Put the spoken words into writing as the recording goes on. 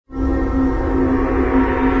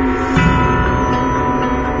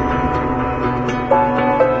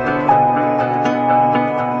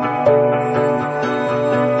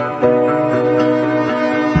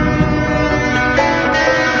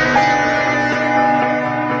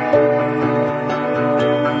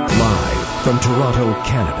From Toronto,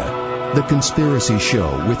 Canada, The Conspiracy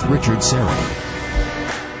Show with Richard Serra.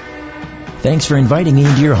 Thanks for inviting me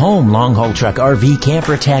into your home, long-haul truck, RV,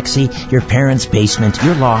 camper, taxi, your parents' basement,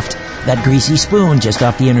 your loft, that greasy spoon just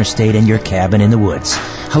off the interstate, and your cabin in the woods.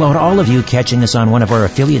 Hello to all of you catching us on one of our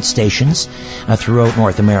affiliate stations throughout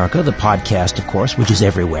North America, the podcast, of course, which is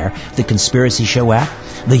everywhere, the Conspiracy Show app,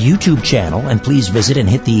 the YouTube channel, and please visit and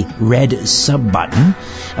hit the red sub button.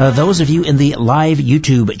 Those of you in the live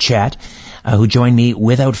YouTube chat who join me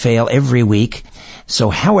without fail every week. So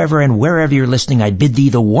however and wherever you're listening, I bid thee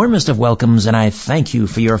the warmest of welcomes, and I thank you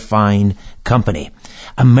for your fine company.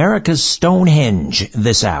 America's Stonehenge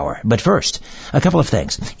this hour. But first, a couple of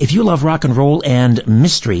things. If you love rock and roll and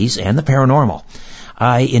mysteries and the paranormal,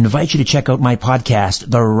 I invite you to check out my podcast,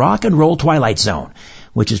 The Rock and Roll Twilight Zone,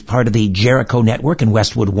 which is part of the Jericho Network in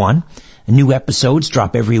Westwood One. New episodes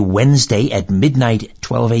drop every Wednesday at midnight,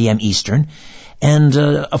 12 a.m. Eastern. And,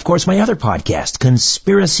 of course, my other podcast,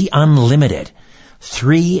 Conspiracy Unlimited.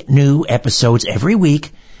 3 new episodes every week.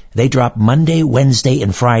 They drop Monday, Wednesday,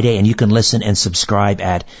 and Friday, and you can listen and subscribe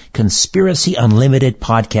at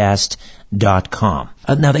conspiracyunlimitedpodcast.com.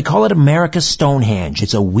 Now, they call it America's Stonehenge.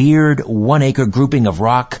 It's a weird 1-acre grouping of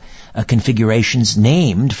rock configurations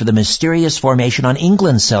named for the mysterious formation on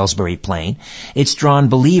England's Salisbury Plain. It's drawn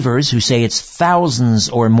believers who say it's thousands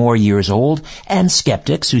or more years old, and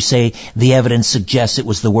skeptics who say the evidence suggests it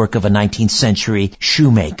was the work of a 19th century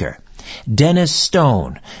shoemaker. Dennis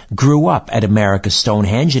Stone grew up at America's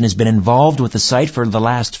Stonehenge and has been involved with the site for the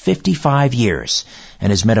last 55 years and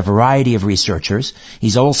has met a variety of researchers.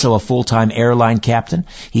 He's also a full-time airline captain.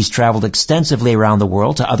 He's traveled extensively around the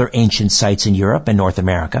world to other ancient sites in Europe and North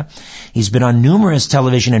America. He's been on numerous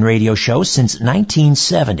television and radio shows since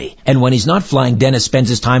 1970. And when he's not flying, Dennis spends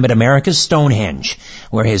his time at America's Stonehenge,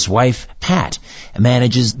 where his wife, Pat,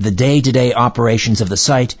 manages the day-to-day operations of the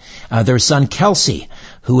site. Their son, Kelsey,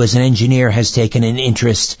 who as an engineer has taken an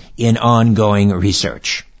interest in ongoing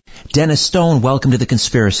research. Dennis Stone, welcome to The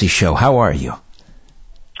Conspiracy Show. How are you?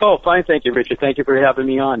 Oh, fine, thank you, Richard. Thank you for having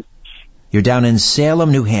me on. You're down in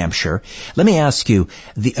Salem, New Hampshire. Let me ask you,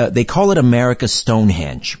 they call it America's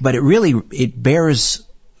Stonehenge, but it bears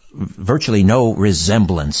virtually no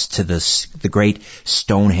resemblance to the great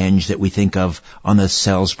Stonehenge that we think of on the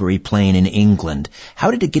Salisbury Plain in England. How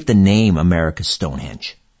did it get the name America's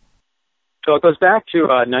Stonehenge? So it goes back to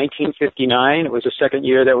 1959. It was the second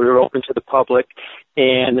year that we were open to the public,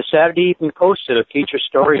 and the Saturday Evening Post did a feature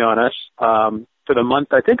story on us for the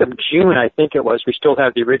month, I think, of June, I think it was. We still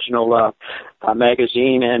have the original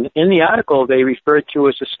magazine, and in the article they referred to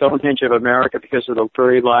as the Stonehenge of America because of the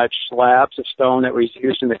very large slabs of stone that was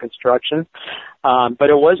used in the construction. But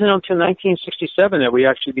it wasn't until 1967 that we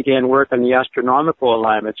actually began work on the astronomical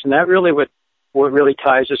alignments, and that really what really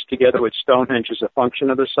ties us together with Stonehenge is a function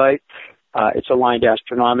of the site. It's aligned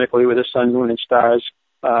astronomically with the sun, moon, and stars,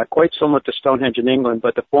 quite similar to Stonehenge in England,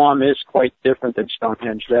 but the form is quite different than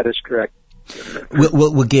Stonehenge. That is correct.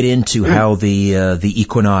 We'll get into how the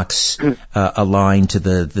equinox align to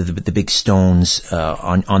the big stones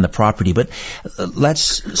on the property, but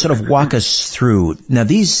let's sort of walk us through. Now,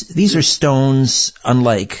 these are stones,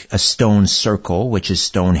 unlike a stone circle, which is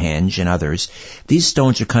Stonehenge and others. These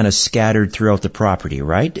stones are kind of scattered throughout the property,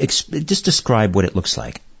 right? Just describe what it looks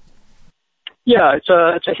like. Yeah, it's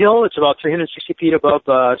a hill. It's about 360 feet above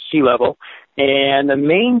sea level, and the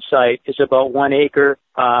main site is about 1 acre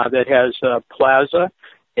that has a plaza.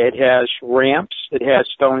 It has ramps. It has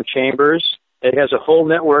stone chambers. It has a whole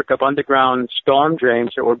network of underground storm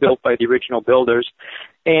drains that were built by the original builders,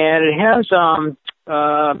 and it has a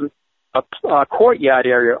courtyard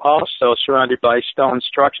area also surrounded by stone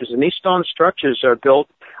structures. And these stone structures are built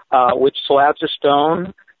with slabs of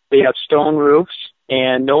stone. They have stone roofs.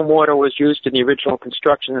 And no mortar was used in the original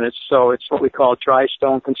construction, and so it's what we call dry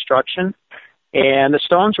stone construction. And the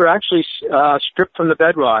stones were actually stripped from the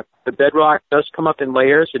bedrock. The bedrock does come up in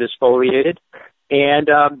layers. It is foliated. And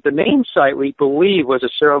the main site, we believe, was a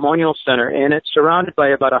ceremonial center, and it's surrounded by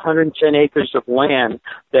about 110 acres of land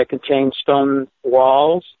that contains stone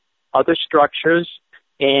walls, other structures,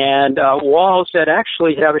 and walls that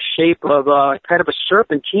actually have a shape of kind of a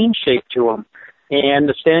serpentine shape to them. And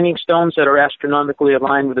the standing stones that are astronomically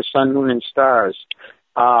aligned with the sun, moon, and stars.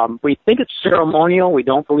 We think it's ceremonial. We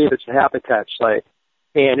don't believe it's a habitat site.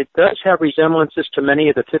 And it does have resemblances to many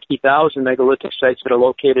of the 50,000 megalithic sites that are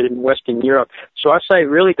located in Western Europe. So our site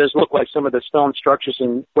really does look like some of the stone structures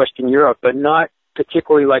in Western Europe, but not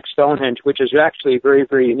particularly like Stonehenge, which is actually very,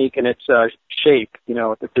 very unique in its shape,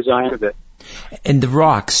 the design of it. And the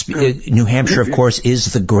rocks, New Hampshire, of course,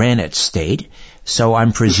 is the granite state. So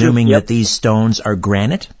I'm presuming that these stones are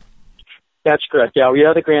granite? That's correct. Yeah, we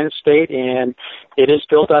are the granite state, and it is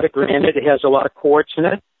built out of granite. It has a lot of quartz in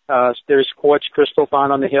it. There's quartz crystal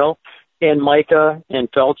found on the hill, and mica and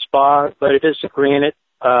feldspar, but it is a granite.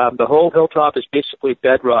 The whole hilltop is basically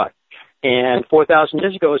bedrock. And 4,000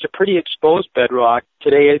 years ago, it was a pretty exposed bedrock.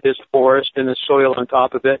 Today, there's forest and the soil on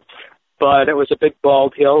top of it. But it was a big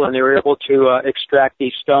bald hill, and they were able to extract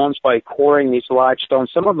these stones by coring these large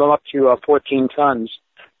stones, some of them up to 14 tons.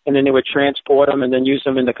 And then they would transport them and then use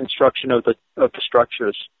them in the construction of the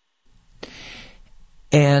structures.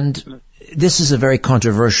 And this is a very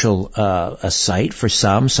controversial a site for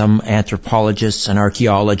some. Some anthropologists and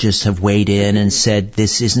archaeologists have weighed in and said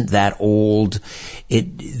this isn't that old.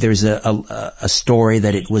 There's a story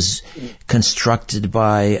that it was constructed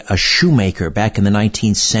by a shoemaker back in the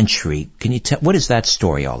 19th century. Can you tell what is that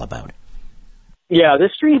story all about? Yeah,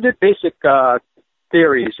 there's three basic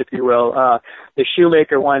theories, if you will. The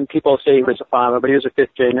shoemaker one, people say he was a farmer, but he was a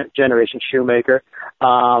fifth-generation shoemaker.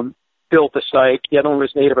 Built the site. The other one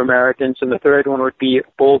was Native Americans, and the third one would be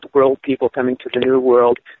old world people coming to the New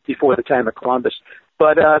World before the time of Columbus.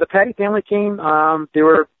 But the Patty family came. There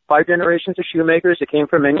were 5 generations of shoemakers that came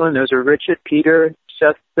from England. There was a Richard, Peter,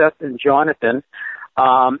 Seth, and Jonathan.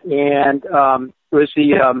 It was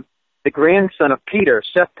the grandson of Peter,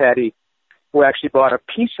 Seth Patty, who actually bought a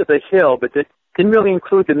piece of the hill, but didn't really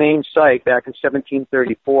include the main site back in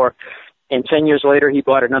 1734. And 10 years later, he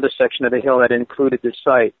bought another section of the hill that included the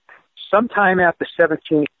site. Sometime after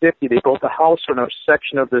 1750, they built a house on a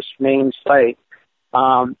section of this main site.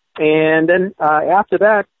 And then after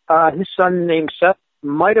that, his son named Seth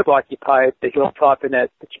might have occupied the hilltop in that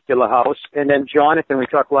particular house. And then Jonathan, we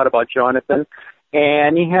talk a lot about Jonathan,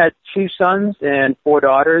 and he had 2 sons and 4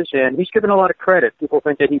 daughters, and he's given a lot of credit. People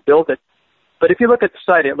think that he built it. But if you look at the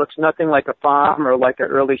site, it looks nothing like a farm or like an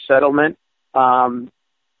early settlement.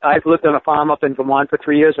 I've lived on a farm up in Vermont for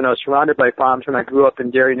 3 years, and I was surrounded by farms when I grew up in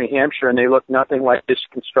Derry, New Hampshire, and they look nothing like this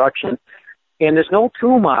construction. And there's no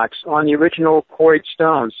tool marks on the original quarried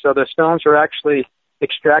stones. So the stones were actually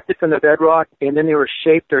extracted from the bedrock, and then they were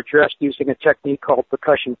shaped or dressed using a technique called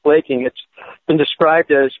percussion flaking. It's been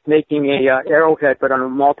described as making a arrowhead, but on a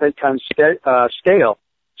multi-ton scale.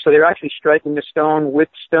 So they're actually striking the stone with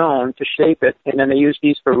stone to shape it, and then they use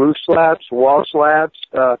these for roof slabs, wall slabs,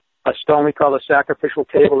 a stone we call a sacrificial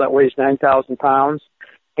table that weighs 9,000 pounds,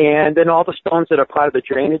 and then all the stones that are part of the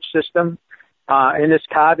drainage system. And there's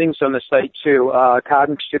carvings on the site, too,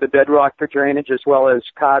 carvings to the bedrock for drainage, as well as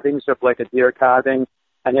carvings of like a deer carving,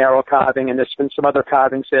 an arrow carving, and there's been some other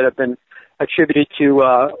carvings that have been attributed to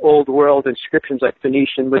Old World inscriptions like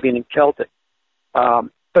Phoenician, Libyan, and Celtic.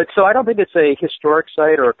 But so I don't think it's a historic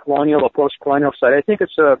site or a colonial or post-colonial site. I think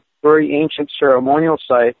it's a very ancient ceremonial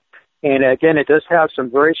site. And again, it does have some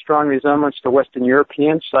very strong resemblance to Western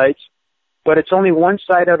European sites, but it's only one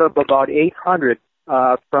site out of about 800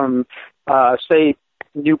 from, say,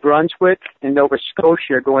 New Brunswick and Nova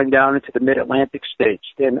Scotia going down into the mid-Atlantic states.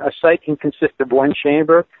 And a site can consist of one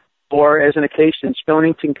chamber, or as in the case in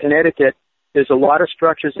Stonington, Connecticut, there's a lot of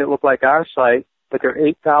structures that look like our site, but there are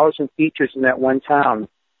 8,000 features in that one town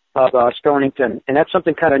of Stonington. And that's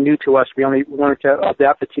something kind of new to us. We only learned of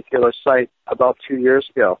that particular site about 2 years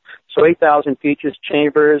ago. So 8,000 features,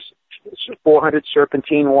 chambers, 400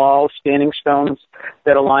 serpentine walls, standing stones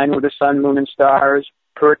that align with the sun, moon, and stars,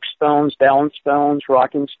 perch stones, balance stones,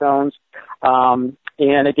 rocking stones. And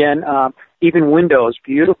again, even windows,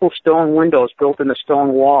 beautiful stone windows built in the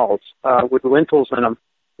stone walls with lintels in them.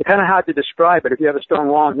 It's kind of hard to describe it. If you have a stone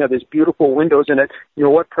wall and you have these beautiful windows in it, you know,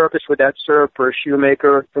 what purpose would that serve for a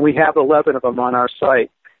shoemaker? And we have 11 of them on our site.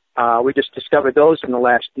 We just discovered those in the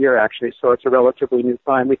last year, actually, so it's a relatively new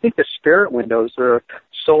find. We think the spirit windows, or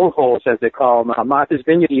soul holes, as they call them. Martha's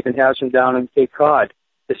Vineyard even has them down in Cape Cod.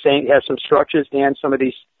 The same has some structures and some of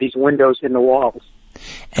these windows in the walls.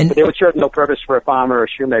 But they would serve no purpose for a farmer or a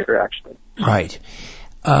shoemaker, actually. Right.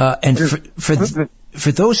 And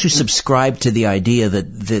for those who subscribe to the idea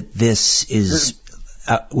that this is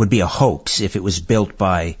would be a hoax if it was built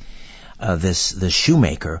by the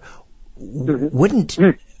shoemaker, wouldn't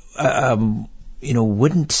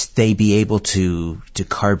they be able to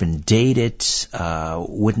carbon date it?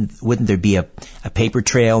 Wouldn't there be a paper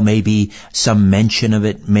trail, maybe some mention of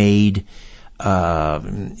it made,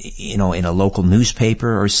 in a local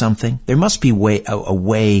newspaper or something? There must be a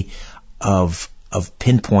way of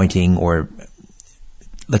pinpointing, or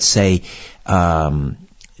let's say,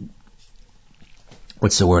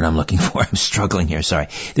 what's the word I'm looking for? I'm struggling here. Sorry.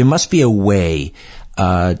 There must be a way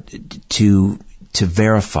to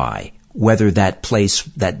verify whether that place,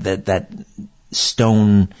 that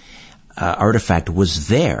stone artifact was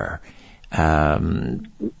there in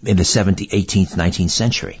the 17th, 18th, 19th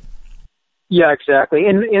century. Yeah, exactly.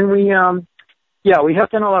 And we have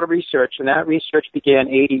done a lot of research, and that research began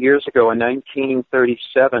 80 years ago in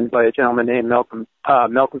 1937 by a gentleman named Malcolm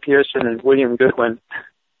Pearson and William Goodwin.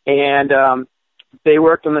 And they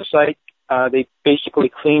worked on the site. They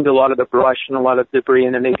basically cleaned a lot of the brush and a lot of debris,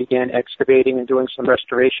 and then they began excavating and doing some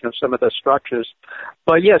restoration of some of the structures.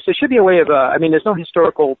 But yes, there should be a way of, there's no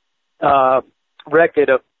historical record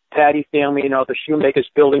of Paddy family, the shoemakers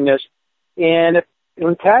building this. And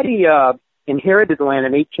when Paddy inherited the land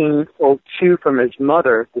in 1802 from his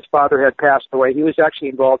mother, his father had passed away. He was actually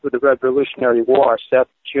involved with the Revolutionary War, Seth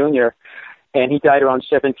Jr., and he died around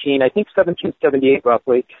 1778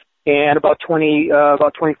 roughly. And about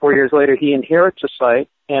 24 years later, he inherits the site,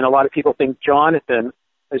 and a lot of people think Jonathan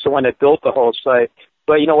is the one that built the whole site.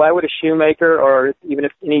 But, why would a shoemaker, or even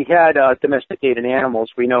if he had domesticated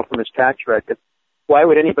animals, we know from his tax record, why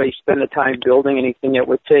would anybody spend the time building anything that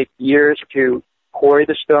would take years to quarry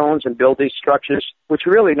the stones and build these structures, which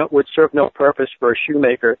really would serve no purpose for a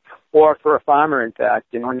shoemaker or for a farmer, in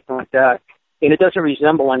fact, anything like that. And it doesn't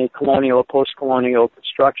resemble any colonial or post-colonial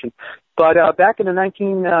construction. But back in the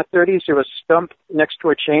 1930s, there was a stump next to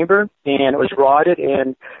a chamber, and it was rotted,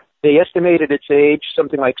 and they estimated its age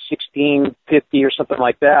something like 1650 or something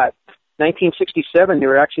like that. 1967,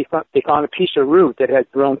 they found a piece of root that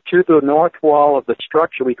had grown through the north wall of the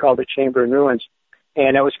structure we call the chamber in ruins,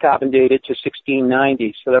 and it was carbon dated to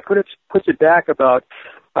 1690. So that puts it back about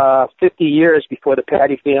 50 years before the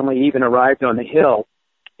Paddy family even arrived on the hill.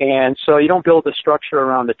 And so you don't build a structure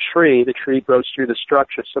around the tree grows through the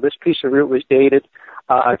structure. So this piece of root was dated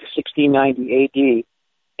to 1690 AD.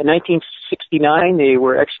 In 1969, they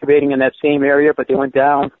were excavating in that same area, but they went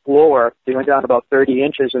down lower. They went down about 30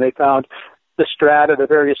 inches, and they found the strata, the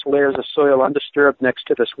various layers of soil undisturbed next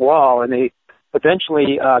to this wall. And they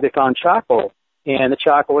eventually they found charcoal, and the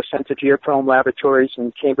charcoal was sent to Geochrome Laboratories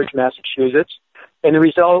in Cambridge, Massachusetts. And the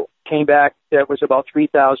result came back that was about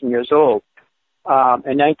 3,000 years old.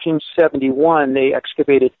 In 1971, they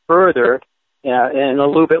excavated further in a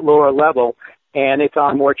little bit lower level, and they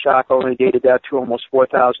found more charcoal, and they dated that to almost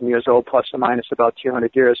 4,000 years old, plus or minus about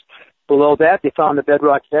 200 years. Below that, they found the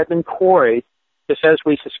bedrock had been quarried, just as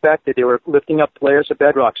we suspected. They were lifting up layers of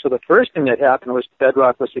bedrock. So the first thing that happened was the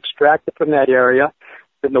bedrock was extracted from that area,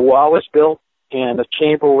 then the wall was built, and the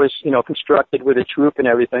chamber was, constructed with its roof and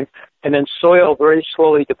everything, and then soil very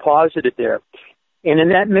slowly deposited there. And in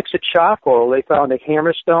that mix of charcoal, they found a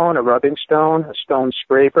hammerstone, a rubbing stone, a stone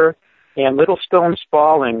scraper, and little stone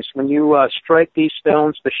spallings. When you strike these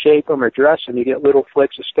stones to shape them or dress them, you get little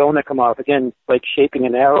flakes of stone that come off, again, like shaping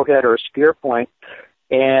an arrowhead or a spear point,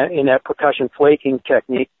 and in that percussion flaking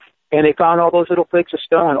technique. And they found all those little flakes of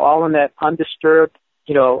stone, all in that undisturbed,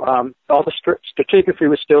 all the stratigraphy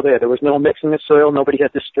was still there. There was no mixing of soil. Nobody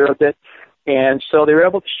had disturbed it. And so they were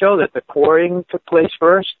able to show that the quarrying took place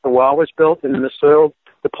first, the wall was built, and then the soil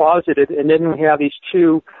deposited, and then we have these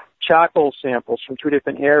two charcoal samples from two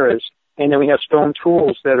different eras, and then we have stone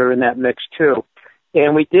tools that are in that mix too.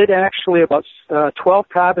 And we did actually about 12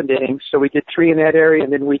 carbon datings, so we did 3 in that area,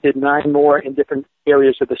 and then we did 9 more in different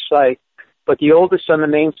areas of the site. But the oldest on the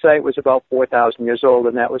main site was about 4,000 years old,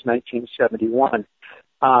 and that was 1971.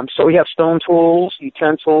 So we have stone tools,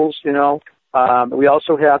 utensils, we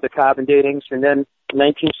also have the carbon datings, and then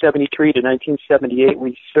 1973 to 1978,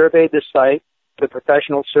 we surveyed the site with a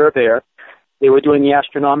professional surveyor. They were doing the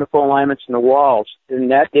astronomical alignments in the walls,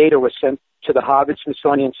 and that data was sent to the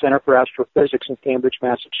Harvard-Smithsonian Center for Astrophysics in Cambridge,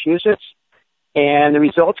 Massachusetts. And the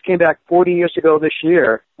results came back 40 years ago this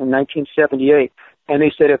year, in 1978, and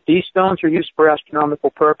they said if these stones were used for astronomical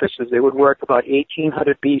purposes, they would work about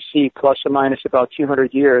 1800 BC, plus or minus about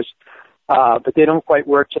 200 years. But they don't quite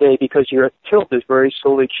work today because the Earth's tilt is very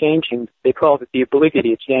slowly changing. They call it the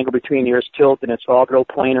obliquity. It's the angle between the Earth's tilt and its orbital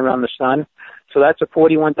plane around the sun. So that's a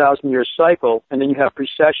 41,000-year cycle. And then you have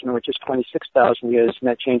precession, which is 26,000 years, and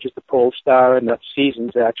that changes the pole star and the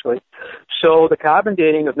seasons, actually. So the carbon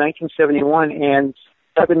dating of 1971 and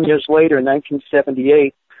 7 years later, in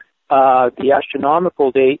 1978, the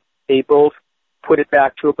astronomical date, they both put it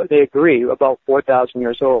back to, but they agree, about 4,000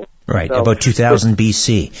 years old. Right, so, about 2000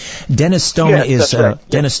 BC. Dennis Stone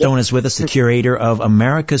Dennis Stone is with us, the curator of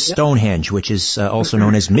America's Stonehenge, which is also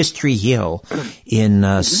known as Mystery Hill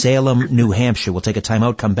in Salem, New Hampshire. We'll take a time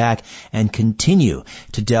out, come back, and continue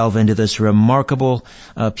to delve into this remarkable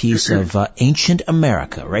piece of ancient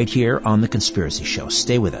America right here on The Conspiracy Show.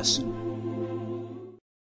 Stay with us.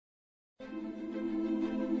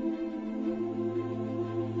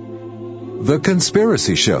 The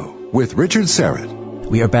Conspiracy Show with Richard Serrett.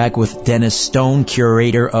 We are back with Dennis Stone,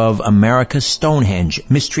 curator of America's Stonehenge,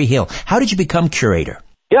 Mystery Hill. How did you become curator?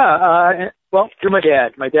 Well, through my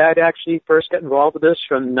dad. My dad actually first got involved with this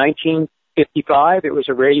from 1955. It was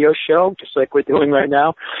a radio show, just like we're doing right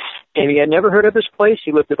now. And he had never heard of this place.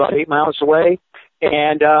 He lived about 8 miles away.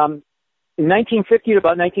 And in 1950 to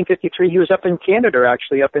about 1953, he was up in Canada,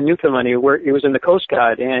 actually, up in Newfoundland. He was in the Coast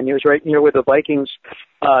Guard, and he was right near where the Vikings,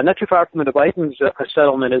 not too far from where the Vikings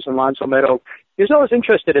settlement is in Lonzo Meadow. He was always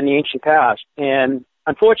interested in the ancient past, and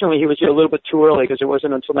unfortunately, he was here a little bit too early because it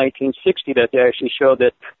wasn't until 1960 that they actually showed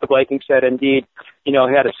that the Vikings had indeed,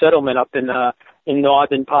 had a settlement up in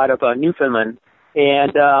northern part of Newfoundland.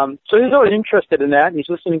 And so he was always interested in that, and he's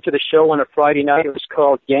listening to the show on a Friday night. It was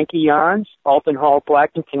called Yankee Yarns. Alton Hall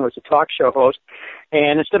Blackington was the talk show host.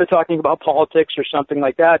 And instead of talking about politics or something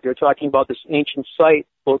like that, they were talking about this ancient site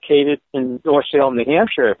located in North Salem, New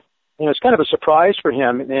Hampshire. And it was kind of a surprise for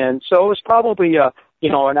him. And so it was probably,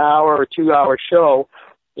 an hour or 2 hour show,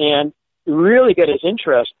 and really got his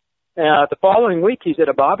interest. The following week, he's at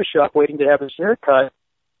a barber shop waiting to have his hair cut.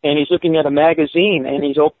 And he's looking at a magazine, and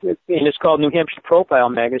it's called New Hampshire Profile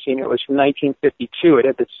magazine. It was from 1952. It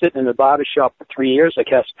had been sitting in the barber shop for 3 years, I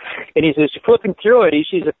guess. And he's flipping through it. He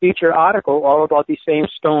sees a feature article all about these same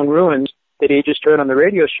stone ruins that he just heard on the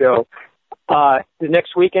radio show. The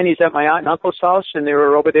next weekend, he's at my aunt and uncle's house, and they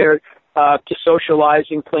were over there just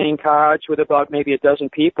socializing, playing cards with about maybe a dozen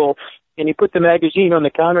people. And he put the magazine on the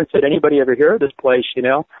counter and said, "Anybody ever hear of this place?"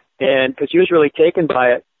 And because he was really taken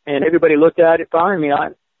by it. And everybody looked at it, following me,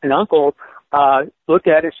 aunt and uncle looked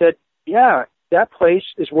at it and said, "Yeah, that place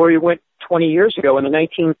is where we went 20 years ago in the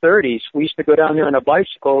 1930s. We used to go down there on our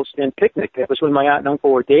bicycles and picnic." That was when my aunt and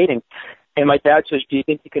uncle were dating. And my dad says, "Do you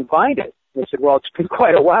think you can find it?" And I said, "Well, it's been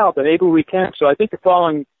quite a while, but maybe we can." So I think the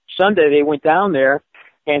following Sunday they went down there,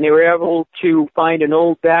 and they were able to find an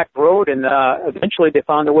old back road, and eventually they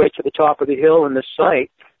found their way to the top of the hill in the site.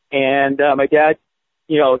 And my dad,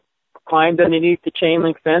 climbed underneath the chain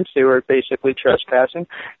link fence. They were basically trespassing,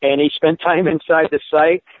 and he spent time inside the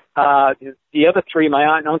site. The other three, my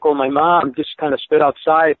aunt and uncle and my mom, just kind of stood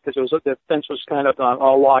outside because the fence was kind of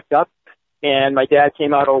all locked up. And my dad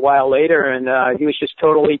came out a while later, and he was just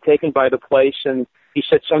totally taken by the place. And he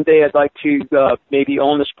said, "Someday I'd like to maybe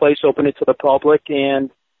own this place, open it to the public, and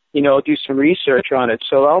do some research on it."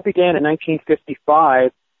 So it all began in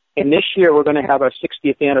 1955. And this year we're going to have our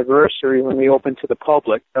 60th anniversary when we open to the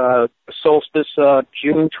public, solstice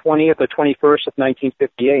June 20th or 21st of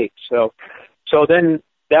 1958. So then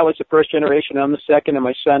that was the first generation. I'm the second, and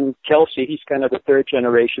my son Kelsey, he's kind of the third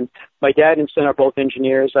generation. My dad and son are both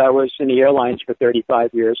engineers. I was in the airlines for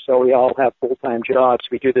 35 years, so we all have full-time jobs.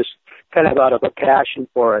 We do this kind of out of a passion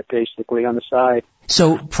for it, basically, on the side.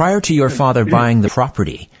 So prior to your father buying the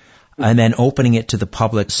property, and then opening it to the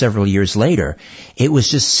public several years later, it was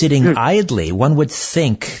just sitting idly. One would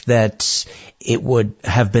think that it would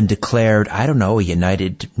have been declared, I don't know, a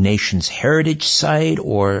United Nations heritage site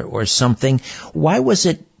or something. Why was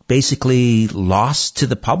it basically lost to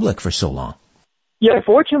the public for so long? Yeah,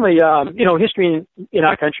 fortunately, history in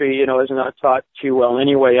our country, is not taught too well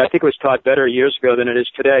anyway. I think it was taught better years ago than it is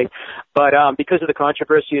today. But because of the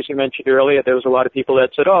controversy, as you mentioned earlier, there was a lot of people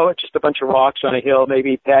that said, "Oh, it's just a bunch of rocks on a hill.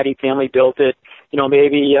 Maybe Patty family built it.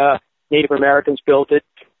 Maybe Native Americans built it."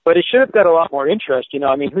 But it should have got a lot more interest.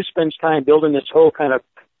 Who spends time building this whole kind of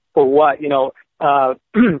for what?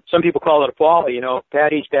 Some people call it a folly.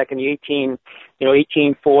 Patty's back in the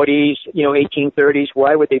 1840s, 1830s.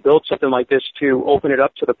 Why would they build something like this to open it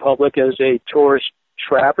up to the public as a tourist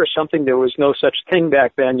trap or something? There was no such thing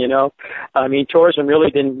back then, tourism really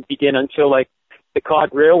didn't begin until like the Cod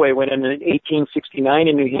Railway went in 1869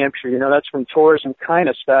 in New Hampshire. That's when tourism kind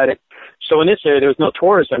of started. So in this area, there was no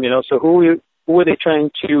tourism, so who were they trying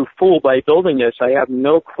to fool by building this? I have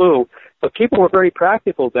no clue. But people were very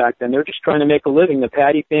practical back then. They were just trying to make a living. The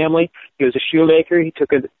Patty family, he was a shoemaker.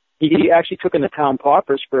 He actually took in the town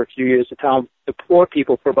paupers for a few years, the poor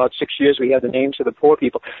people for about 6 years. We had the names of the poor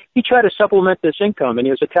people. He tried to supplement this income, and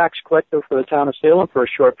he was a tax collector for the town of Salem for a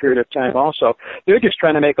short period of time also. They were just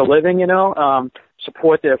trying to make a living,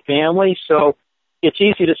 support their family. So it's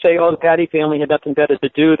easy to say, the Patty family had nothing better to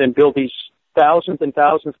do than build these thousands and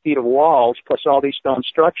thousands of feet of walls plus all these stone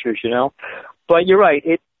structures, But you're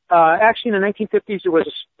right. Actually, in the 1950s, there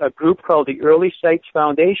was a group called the Early Sites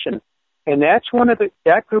Foundation, and that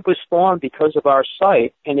group was formed because of our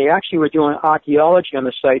site, and they actually were doing archaeology on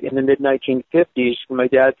the site in the mid-1950s when my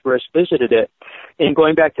dad first visited it. And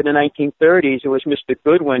going back to the 1930s, it was Mr.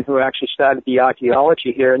 Goodwin who actually started the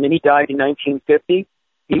archaeology here, and then he died in 1950.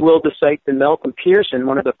 He willed the site to Malcolm Pearson,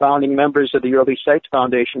 one of the founding members of the Early Sites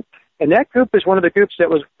Foundation, and that group is one of the groups that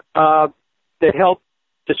was that helped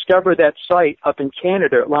discover that site up in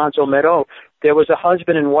Canada at Lonzo Meadow. There was a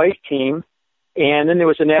husband and wife team, And then there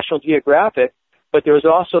was the National Geographic, but there was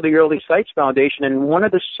also the Early Sites Foundation, and one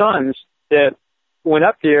of the sons that went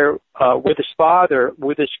up there with his father,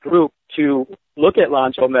 with this group, to look at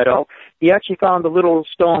Lonzo Meadow, he actually found a little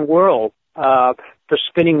stone whirl for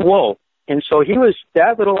spinning wool. And so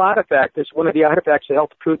that little artifact is one of the artifacts that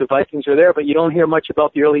helped prove the Vikings are there, but you don't hear much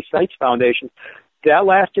about the Early Sites Foundation. That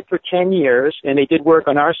lasted for 10 years, and they did work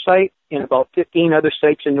on our site and about 15 other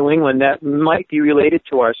sites in New England that might be related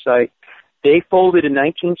to our site. They folded in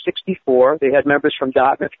 1964. They had members from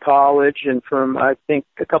Dartmouth College and from, I think,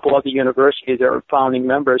 a couple other universities that were founding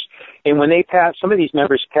members. And when they passed, some of these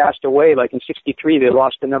members passed away, like in 63, they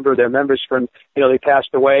lost a number of their members from, they passed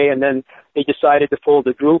away, and then they decided to fold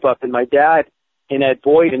the group up. And my dad, in Ed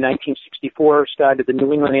Boyd, in 1964, started the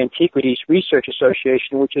New England Antiquities Research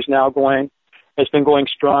Association, which has been going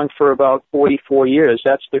strong for about 44 years.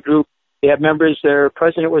 That's the group. They have members. Their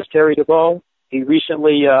president was Terry DeVoe. He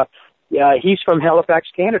recently, he's from Halifax,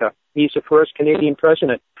 Canada. He's the first Canadian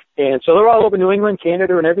president. And so they're all over New England,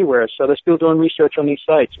 Canada, and everywhere. So they're still doing research on these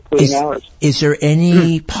sites, including ours. Is there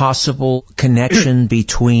any possible connection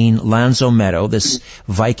between Lonzo Meadow, this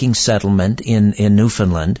Viking settlement in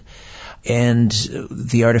Newfoundland, and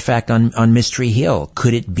the artifact on Mystery Hill?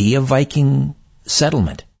 Could it be a Viking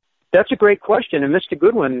settlement? That's a great question. And Mr.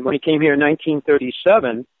 Goodwin, when he came here in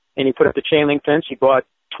 1937, and he put up the chain link fence, he bought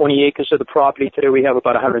 20 acres of the property. Today we have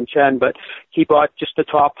about 110, but he bought just the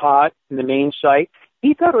top part in the main site.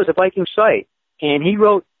 He thought it was a Viking site, and he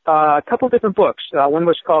wrote a couple of different books. One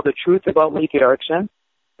was called The Truth About Lake Erickson,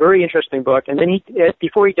 very interesting book. And then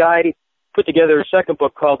before he died, he put together a second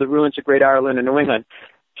book called The Ruins of Great Ireland and New England.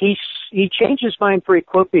 He changed his mind very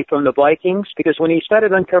quickly from the Vikings, because when he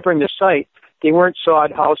started uncovering the site, they weren't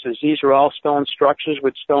sod houses. These were all stone structures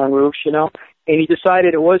with stone roofs, And he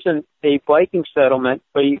decided it wasn't a Viking settlement,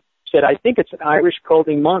 but he said, I think it's an Irish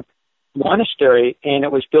Colding monk monastery, and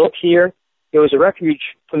it was built here. It was a refuge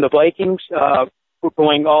from the Vikings who were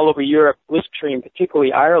going all over Europe, Glyph,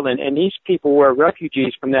 particularly Ireland, and these people were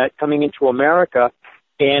refugees from that coming into America,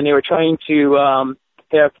 and they were trying to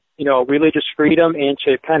have, religious freedom and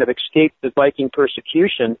to kind of escape the Viking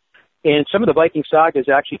persecution. And some of the Viking sagas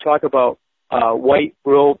actually talk about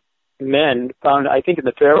white-robed men found, I think, in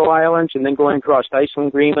the Faroe Islands, and then going across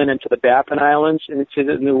Iceland, Greenland, into the Baffin Islands, and into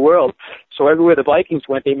the New World. So everywhere the Vikings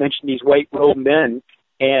went, they mentioned these white-robed men.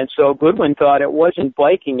 And so Goodwin thought it wasn't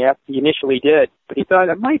Viking after he initially did, but he thought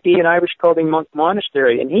it might be an Irish Colding monk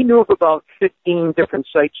monastery. And he knew of about 15 different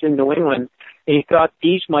sites in New England, and he thought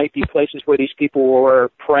these might be places where these people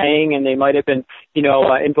were praying, and they might have been,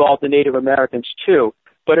 involved in Native Americans too.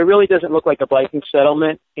 But it really doesn't look like a Viking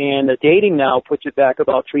settlement, and the dating now puts it back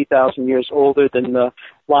about 3,000 years older than the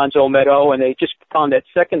Lonzo Meadow, and they just found that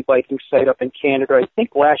second Viking site up in Canada, I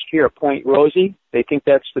think last year at Point Rosie. They think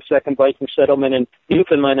that's the second Viking settlement in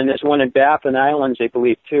Newfoundland, and there's one in Baffin Islands, they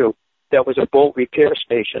believe, too. That was a boat repair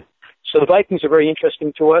station. So the Vikings are very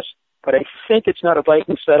interesting to us, but I think it's not a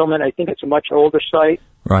Viking settlement. I think it's a much older site.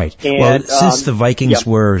 Right. And, well, since the Vikings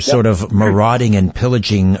were sort of marauding and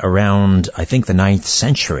pillaging around, I think, the 9th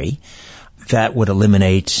century, that would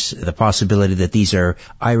eliminate the possibility that these are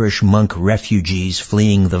Irish monk refugees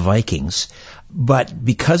fleeing the Vikings. But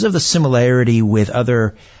because of the similarity with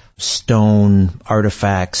other stone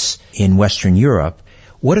artifacts in Western Europe,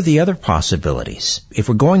 what are the other possibilities? If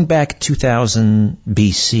we're going back 2000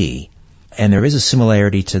 BC, and there is a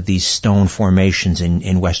similarity to these stone formations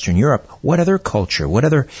in Western Europe, what other culture, what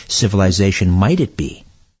other civilization might it be?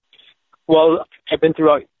 Well, I've been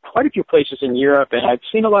throughout quite a few places in Europe, and I've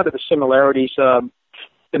seen a lot of the similarities. The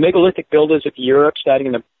megalithic builders of Europe, starting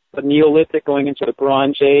in the Neolithic, going into the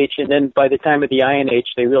Bronze Age, and then by the time of the Iron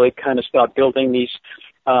Age, they really kind of stopped building these,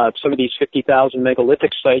 some of these 50,000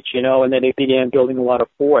 megalithic sites, and then they began building a lot of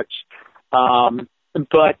forts.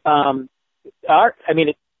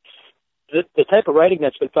 The type of writing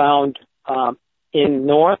that's been found in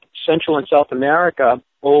North, Central, and South America,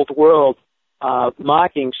 Old World,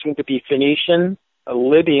 markings seem to be Phoenician,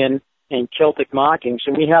 Libyan, and Celtic markings.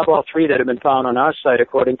 And we have all three that have been found on our site,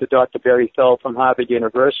 according to Dr. Barry Fell from Harvard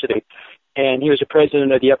University. And he was the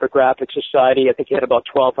president of the Epigraphic Society. I think he had about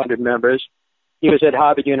 1,200 members. He was at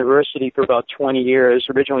Harvard University for about 20 years,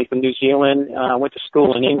 originally from New Zealand, went to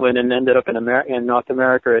school in England, and ended up in North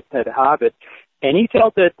America at Harvard. And he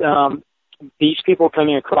felt that these people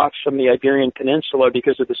coming across from the Iberian Peninsula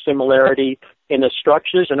because of the similarity in the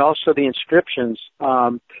structures and also the inscriptions.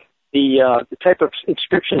 The type of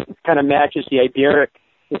inscription kind of matches the Iberic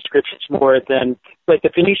inscriptions more than, like the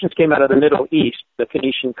Phoenicians came out of the Middle East, the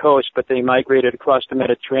Phoenician coast, but they migrated across the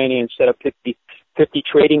Mediterranean, set up 50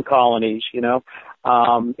 trading colonies,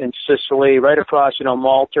 in Sicily, right across,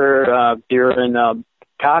 Malta, they're in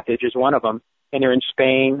Carthage is one of them, and they're in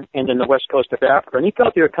Spain and in the west coast of Africa. And he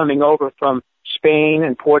felt they were coming over from Spain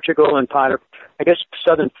and Portugal and part of, I guess,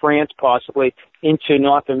 southern France possibly, into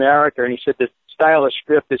North America. And he said the style of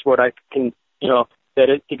script is what I can, that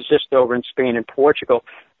it exists over in Spain and Portugal.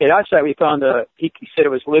 At our site, we found he said it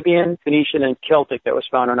was Libyan, Phoenician, and Celtic that was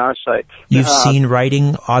found on our site. You've seen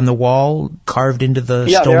writing on the wall, carved into the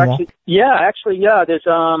stone wall? Actually, there's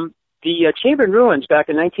the chambered ruins back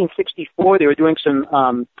in 1964. They were doing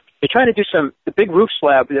they're trying to do the big roof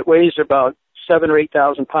slab that weighs about 7,000 or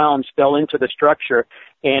 8,000 pounds fell into the structure,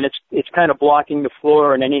 and it's kind of blocking the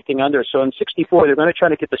floor and anything under. So in 64, they're going to try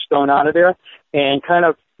to get the stone out of there and kind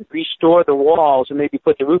of restore the walls and maybe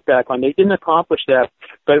put the roof back on. They didn't accomplish that,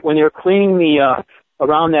 but when they were cleaning the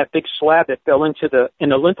around that big slab that fell into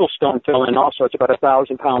and the lintel stone fell in also. It's about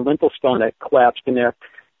 1,000-pound lintel stone that collapsed in there.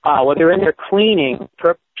 While they were in there cleaning,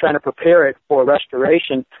 trying to prepare it for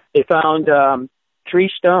restoration, they found 3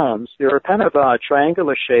 stones. They were kind of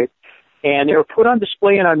triangular shape, and they were put on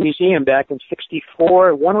display in our museum back in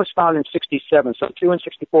 64. One was found in 67, so 2 in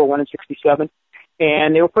 64, 1 in 67.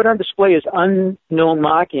 And they were put on display as unknown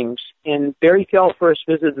markings. And Barry Kell first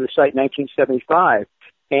visited the site in 1975.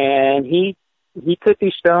 And he took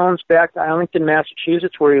these stones back to Arlington,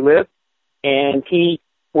 Massachusetts, where he lived, and he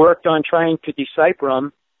worked on trying to decipher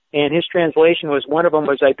them. And his translation was, one of them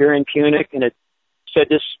was Iberian Punic, and it said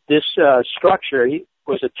this structure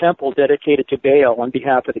was a temple dedicated to Baal on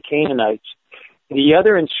behalf of the Canaanites. The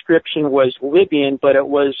other inscription was Libyan, but it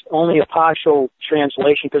was only a partial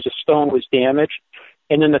translation because the stone was damaged.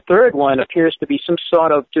 And then the third one appears to be some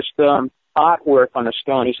sort of just artwork on a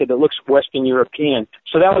stone. He said it looks Western European.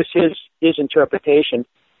 So that was his interpretation.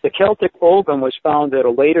 The Celtic Ogam was found at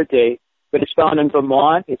a later date, but it's found in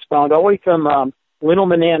Vermont. It's found all the way from Little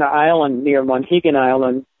Manana Island near Monhegan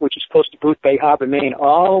Island, which is close to Booth Bay Harbor, Maine,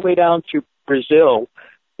 all the way down to Brazil.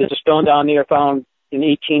 There's a stone down there found in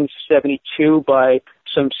 1872 by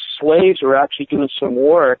some slaves who were actually doing some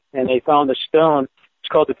work, and they found a stone. It's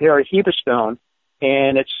called the Parahiba stone,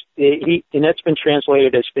 and that's been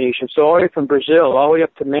translated as Phoenician. So all the way from Brazil, all the way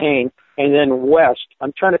up to Maine, and then west.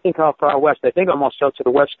 I'm trying to think how far west. I think almost out to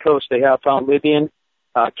the west coast. They have found Libyan,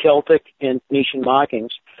 Celtic, and Phoenician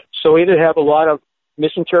markings. So we either have a lot of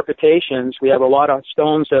misinterpretations, we have a lot of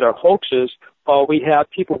stones that are hoaxes, or we have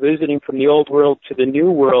people visiting from the old world to the new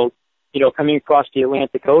world, coming across the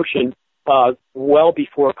Atlantic Ocean well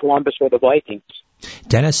before Columbus or the Vikings.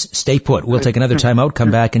 Dennis, stay put. We'll take another time out,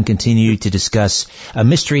 come back and continue to discuss a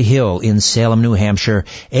Mystery Hill in Salem, New Hampshire,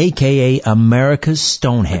 a.k.a. America's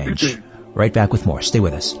Stonehenge. Right back with more. Stay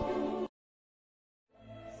with us.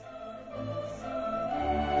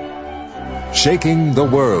 Shaking the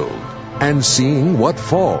world and seeing what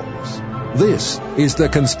falls. This is The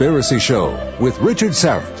Conspiracy Show with Richard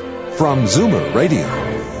Serrett from Zoomer Radio.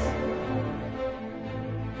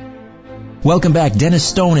 Welcome back. Dennis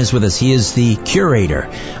Stone is with us. He is the curator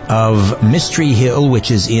of Mystery Hill, which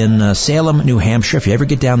is in Salem, New Hampshire. If you ever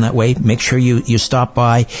get down that way, make sure you stop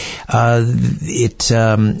by.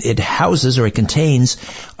 It houses, or it contains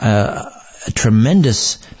a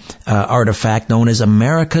tremendous artifact known as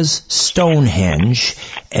America's Stonehenge,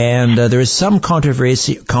 and there is some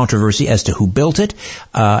controversy as to who built it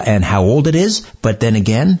and how old it is, but then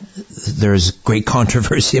again, there's great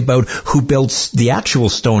controversy about who built the actual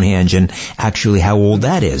Stonehenge and actually how old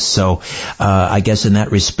that is. So I guess in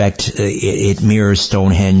that respect, it mirrors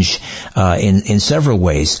Stonehenge in several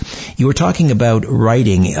ways. You were talking about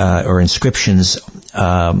writing or inscriptions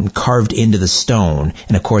carved into the stone,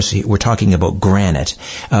 and of course we're talking about granite.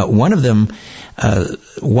 One of them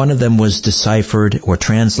was deciphered or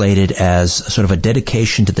translated as sort of a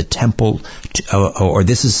dedication to the temple, or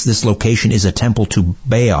this location is a temple to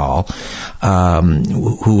Baal,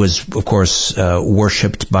 who was of course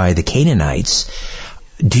worshipped by the Canaanites.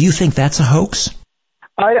 Do you think that's a hoax?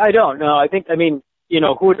 I don't know. I mean,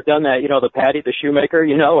 who would have done that? The Paddy the shoemaker,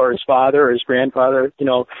 or his father or his grandfather,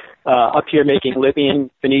 up here making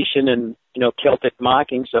Libyan, Phoenician, and, Celtic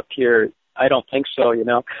markings up here. I don't think so, and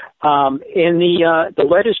the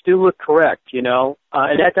letters do look correct, and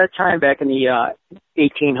at that time back in the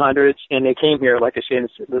 1800s, and they came here, like I say, in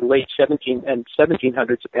the late 1700s,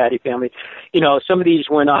 the Paddy family, some of these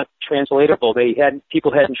were not translatable.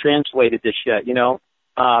 People hadn't translated this yet,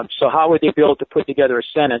 so how would they be able to put together a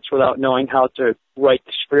sentence without knowing how to write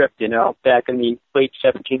the script, back in the late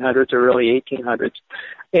 1700s or early 1800s?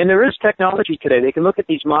 And there is technology today. They can look at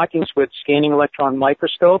these markings with scanning electron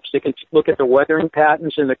microscopes. They can look at the weathering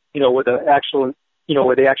patterns and with the actual,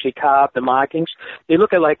 where they actually carve the markings. They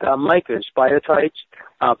look at like micas, biotites,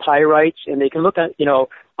 pyrites, and they can look at,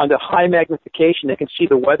 under high magnification, they can see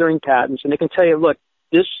the weathering patterns, and they can tell you, look,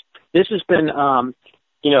 this has been,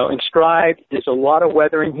 inscribed. There's a lot of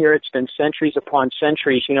weathering here. It's been centuries upon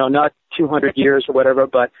centuries, not 200 years or whatever,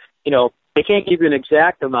 but, they can't give you an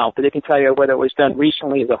exact amount, but they can tell you whether it was done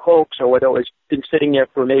recently as a hoax or whether it was been sitting there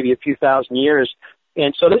for maybe a few thousand years.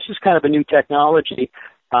 And so this is kind of a new technology.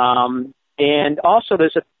 And also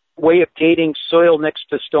there's a way of dating soil next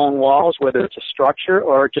to stone walls, whether it's a structure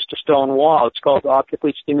or just a stone wall. It's called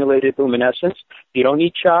optically stimulated luminescence. You don't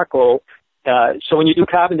need charcoal. So when you do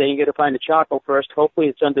carbon dating, you got to find the charcoal first. Hopefully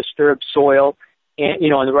it's undisturbed soil and, in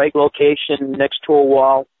the right location next to a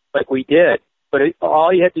wall like we did. But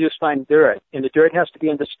all you have to do is find dirt, and the dirt has to be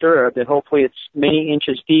undisturbed, and hopefully it's many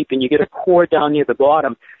inches deep, and you get a core down near the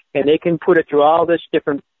bottom, and they can put it through all this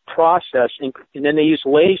different process, and then they use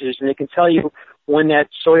lasers, and they can tell you when that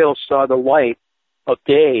soil saw the light of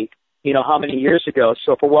day, how many years ago.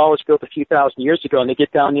 So if a wall was built a few thousand years ago, and they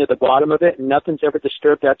get down near the bottom of it, and nothing's ever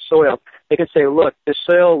disturbed that soil, they can say, look, this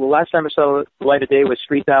soil, the last time it saw the light of day was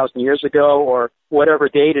 3,000 years ago, or whatever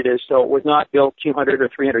date it is, so it was not built 200 or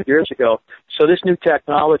 300 years ago. So this new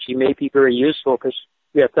technology may be very useful because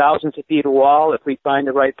we have thousands of feet of wall if we find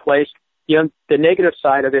the right place. The negative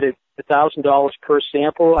side of it is $1,000 per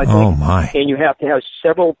sample, I think. Oh, my. And you have to have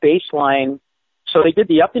several baseline. So they did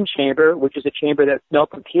the Upton chamber, which is a chamber that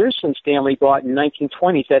Malcolm Pearson's family bought in the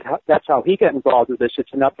 1920s. That's how he got involved with this.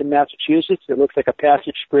 It's in Upton, Massachusetts. It looks like a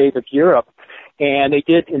passage grave of Europe. And they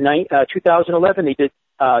did, in 2011, they did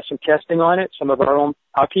some testing on it. Some of our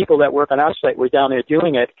people that work on our site were down there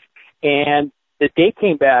doing it. And the date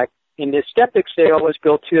came back, and the septic sale was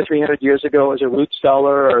built 200 or 300 years ago as a root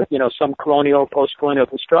cellar or, some colonial, post-colonial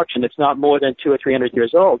construction. It's not more than 200 or 300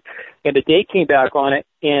 years old. And the date came back on it,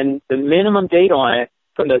 and the minimum date on it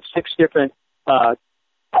from the 6 different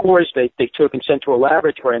cores they took and sent to a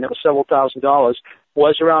laboratory, and it was several $1,000s,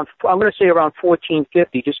 was around, I'm going to say around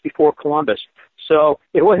 1450, just before Columbus. So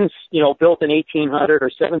it wasn't, built in 1800 or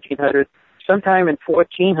 1700. Sometime in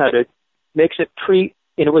 1400 makes it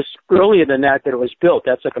and it was earlier than that it was built.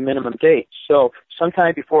 That's like a minimum date. So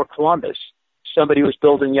sometime before Columbus, somebody was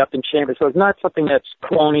building the Upton chamber. So it's not something that's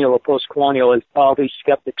colonial or post-colonial, as all these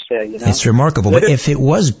skeptics say. It's remarkable. But if it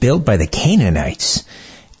was built by the Canaanites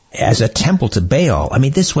as a temple to Baal,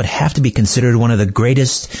 this would have to be considered one of the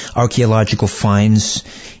greatest archaeological finds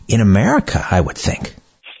in America, I would think.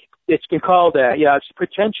 It's been called that. Yeah, it's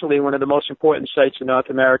potentially one of the most important sites in North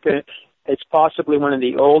America. It's possibly one of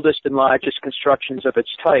the oldest and largest constructions of its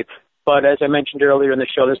type. But as I mentioned earlier in the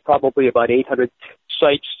show, there's probably about 800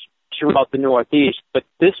 sites throughout the Northeast. But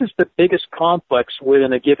this is the biggest complex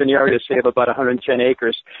within a given area, say, of about 110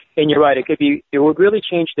 acres. And you're right, it would really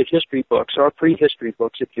change the history books, or pre-history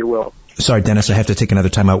books, if you will. Sorry, Dennis, I have to take another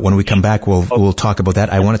time out. When we come back, we'll talk about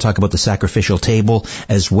that. I want to talk about the sacrificial table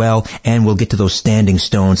as well, and we'll get to those standing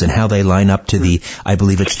stones and how they line up to I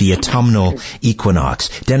believe it's the autumnal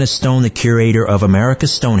equinox. Dennis Stone, the curator of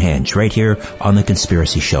America's Stonehenge, right here on The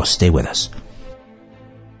Conspiracy Show. Stay with us.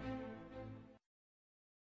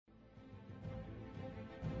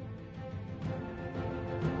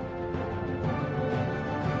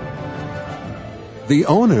 The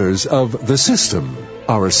owners of the system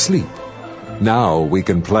are asleep. Now we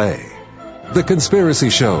can play. The Conspiracy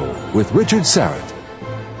Show with Richard Sarrett.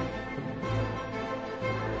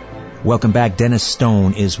 Welcome back. Dennis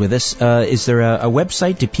Stone is with us. Is there a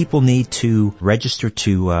website? Do people need to register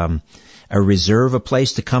to reserve a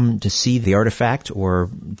place to come to see the artifact, or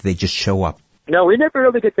do they just show up? No, we never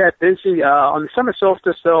really get that busy. On the summer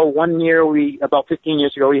solstice, though, one year, about 15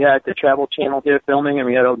 years ago, we had the Travel Channel here filming, and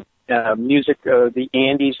we had music, the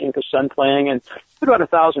Andes, Inca Sun playing, and about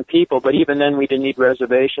 1,000 people, but even then we didn't need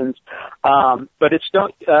reservations. But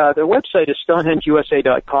the website is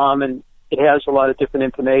StonehengeUSA.com, and it has a lot of different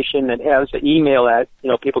information. It has an email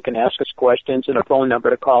people can ask us questions, and a phone number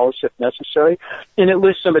to call us if necessary. And it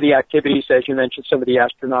lists some of the activities, as you mentioned, some of the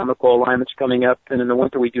astronomical alignments coming up, and in the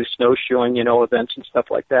winter we do snowshoeing, events and stuff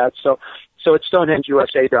like that. So it's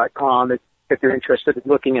StonehengeUSA.com. If you're interested in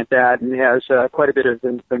looking at that, and it has quite a bit of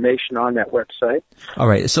information on that website. All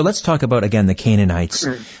right, so let's talk about, again, the Canaanites.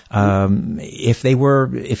 If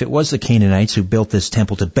it was the Canaanites who built this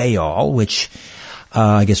temple to Baal, which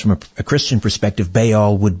I guess from a Christian perspective,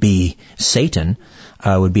 Baal would be Satan,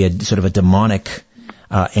 would be a sort of a demonic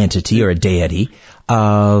entity or a deity.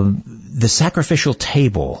 The sacrificial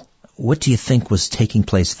table, what do you think was taking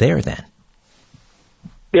place there then?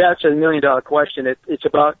 Yeah, it's $1 million question. It's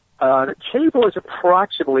about the table is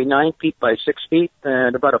approximately 9 feet by 6 feet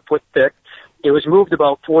and about a foot thick. It was moved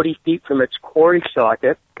about 40 feet from its quarry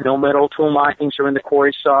socket. No metal tool markings are in the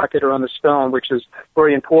quarry socket or on the stone, which is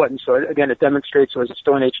very important. So again, it demonstrates it was a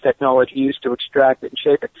Stone Age technology used to extract it and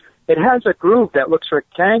shape it. It has a groove that looks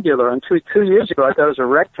rectangular, and two years ago I thought it was a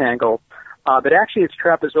rectangle, but actually it's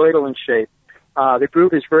trapezoidal in shape. The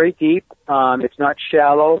groove is very deep. It's not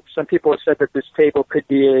shallow. Some people have said that this table could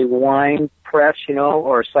be a wine press,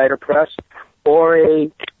 or a cider press, or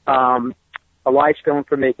a limestone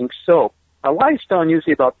for making soap. A limestone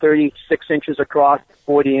usually about 36 inches across,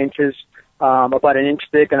 40 inches, about an inch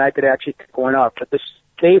thick, and I could actually pick one up. But this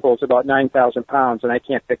table is about 9,000 pounds, and I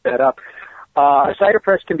can't pick that up. A cider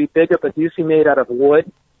press can be bigger, but usually made out of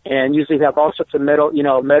wood, and usually have all sorts of metal,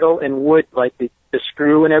 metal and wood, like the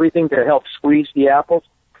screw and everything to help squeeze the apples.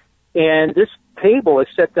 And this table is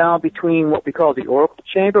set down between what we call the oracle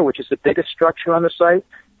chamber, which is the biggest structure on the site,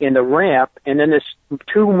 and the ramp, and then there's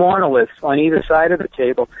two monoliths on either side of the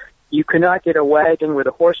table. You cannot get a wagon with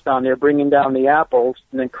a horse down there bringing down the apples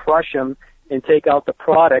and then crush them and take out the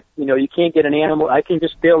product. You can't get an animal. I can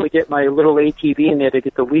just barely get my little ATV in there to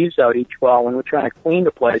get the leaves out each fall when we're trying to clean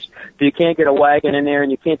the place. But you can't get a wagon in there,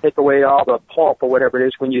 and you can't take away all the pulp or whatever it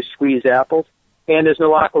is when you squeeze apples. And there's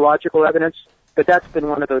no archaeological evidence, but that's been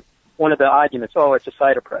one of the arguments. Oh, it's a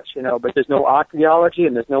cider press, but there's no archaeology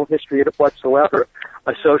and there's no history whatsoever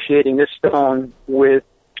associating this stone with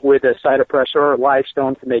a cider press or a live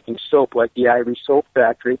stone for making soap, like the Ivory Soap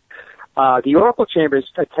Factory. The oracle chamber is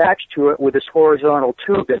attached to it with this horizontal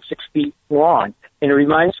tube that's 6 feet long. And it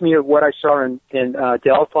reminds me of what I saw in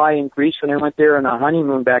Delphi in Greece when I went there on a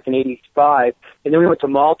honeymoon back in 85. And then we went to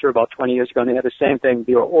Malta about 20 years ago, and they had the same thing.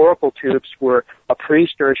 The oracle tubes were a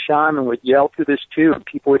priest or a shaman would yell through this tube.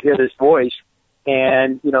 People would hear this voice,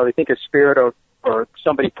 and, they think a spirit or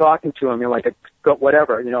somebody talking to them, like a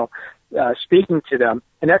whatever, speaking to them.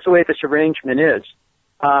 And that's the way this arrangement is.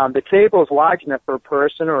 The table is large enough for a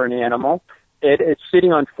person or an animal. It's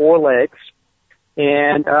sitting on 4 legs.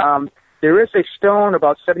 And there is a stone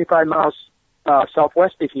about 75 miles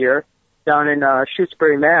southwest of here, down in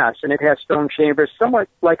Shutesbury, Mass., and it has stone chambers, somewhat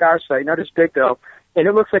like our site, not as big though. And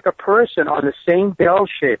it looks like a person on the same bell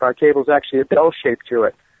shape. Our table's actually a bell shape to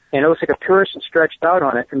it. And it looks like a person stretched out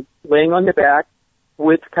on it and laying on the back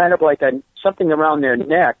with kind of like something around their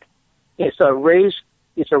neck. It's a raised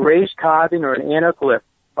carving or an anaglyph,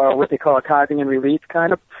 or what they call a carving in relief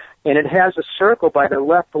kind of. And it has a circle by the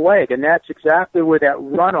left leg, and that's exactly where that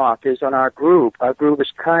runoff is on our groove. Our groove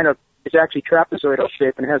is it's actually trapezoidal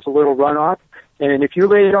shape and has a little runoff. And if you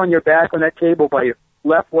lay it on your back on that table by your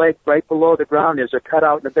left leg right below the ground, there's a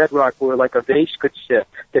cutout in the bedrock where like a vase could sit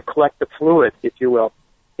to collect the fluid, if you will.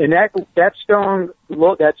 And that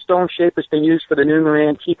stone shape has been used for the New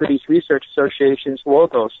England Antiquities Research Association's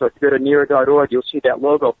logo. So if you go to NERA.org, you'll see that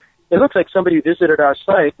logo. It looks like somebody who visited our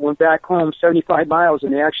site, went back home 75 miles,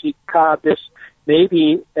 and they actually carved this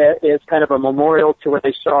maybe as kind of a memorial to what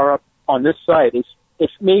they saw up on this site. It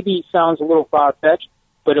maybe sounds a little far-fetched,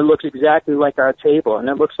 but it looks exactly like our table, and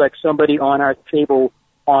it looks like somebody on our table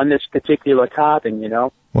on this particular carving,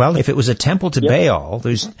 Well, if it was a temple to Baal,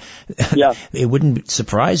 it wouldn't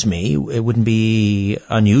surprise me. It wouldn't be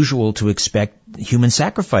unusual to expect human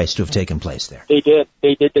sacrifice to have taken place there. They did.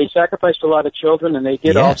 They sacrificed a lot of children, and they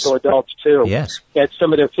did also adults, too. Yes. At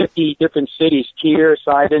some of the 50 different cities, Tyre,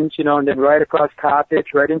 Sidon, and then right across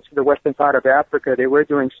Carthage, right into the western part of Africa, they were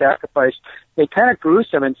doing sacrifice. They kind of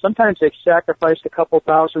gruesome, and sometimes they sacrificed a couple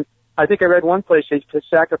thousand. I think I read one place they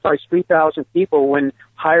sacrificed 3,000 people when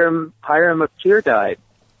Hiram of Tyre died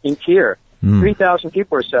in Tyre. 3,000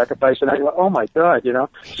 people were sacrificed, and I go, oh my God,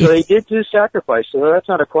 So they did do sacrifice, so that's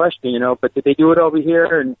not a question, but did they do it over here,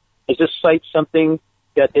 and is this site something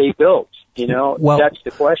that they built? Well, that's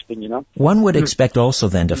the question, One would expect also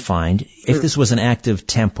then to find, if this was an active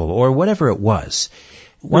temple or whatever it was,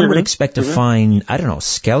 one would expect to find,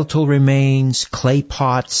 skeletal remains, clay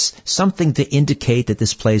pots, something to indicate that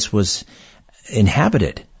this place was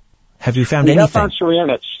inhabited. Have you found anything? We have found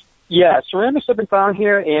ceramics. Yeah, ceramics have been found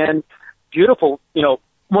here, and beautiful,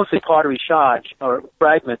 mostly pottery shards or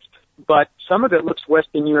fragments, but some of it looks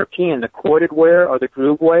Western European, the corded ware or the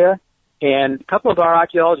groove ware. And a couple of our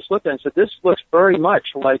archaeologists looked at it and said, this looks very much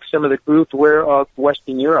like some of the grooved ware of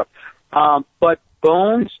Western Europe. But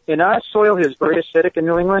bones, in our soil here is very acidic in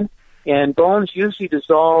New England, and bones usually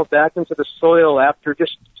dissolve back into the soil after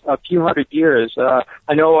just a few hundred years.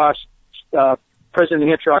 I know our president of the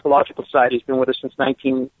New Hampshire Archaeological Society has been with us since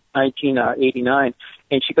 1989,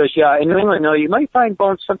 and she goes, in New England, you might find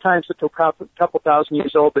bones sometimes up to a couple thousand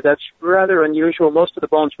years old, but that's rather unusual. Most of the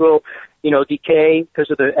bones will, decay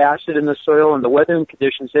because of the acid in the soil and the weathering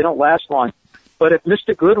conditions. They don't last long. But if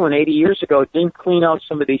Mr. Goodwin 80 years ago didn't clean out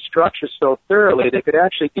some of these structures so thoroughly, they could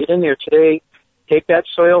actually get in there today, take that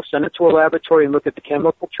soil, send it to a laboratory, and look at the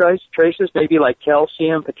chemical traces, maybe like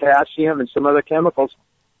calcium, potassium, and some other chemicals.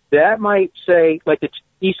 That might say, like the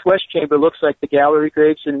east-west chamber looks like the gallery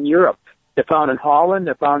graves in Europe. They're found in Holland,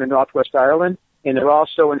 they're found in northwest Ireland, and they're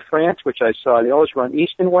also in France, which I saw. They always run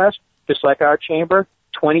east and west, just like our chamber,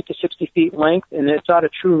 20 to 60 feet length, and it's out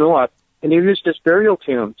of true north. And they're used as burial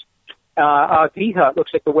tombs. Our V-hut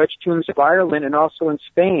looks like the wedge tombs of Ireland and also in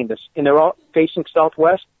Spain, and they're all facing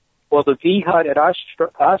southwest. Well, the V-hut at our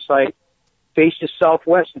site faces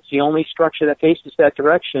southwest. It's the only structure that faces that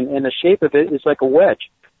direction, and the shape of it is like a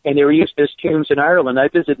wedge. And they were used as tombs in Ireland. I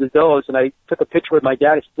visited those, and I took a picture with my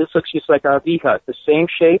dad. I said, this looks just like our V-hut, the same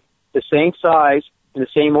shape, the same size, and the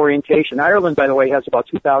same orientation. Ireland, by the way, has about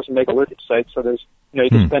 2,000 megalithic sites, so there's, you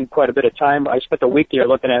can spend quite a bit of time. I spent a week there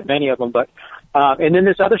looking at many of them, but, and then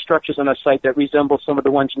there's other structures on our site that resemble some of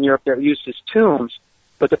the ones in Europe that are used as tombs.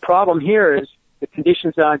 But the problem here is the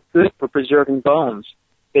conditions aren't good for preserving bones.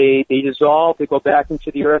 They dissolve, they go back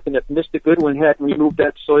into the earth, and if Mr. Goodwin hadn't removed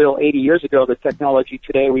that soil 80 years ago, the technology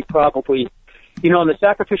today, we probably, on the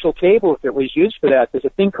sacrificial table, if it was used for that, there's a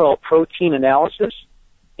thing called protein analysis.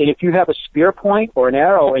 And if you have a spear point or an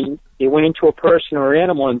arrow and it went into a person or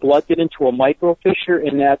animal and blood get into a microfissure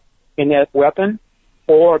in that weapon,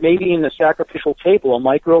 or maybe in the sacrificial table, a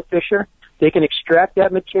microfissure, they can extract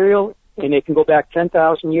that material and they can go back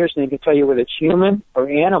 10,000 years and they can tell you whether it's human or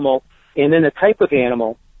animal and then the type of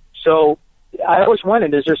animal. So I always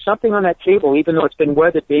wondered, is there something on that table, even though it's been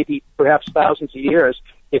weathered maybe perhaps thousands of years,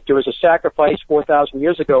 if there was a sacrifice 4,000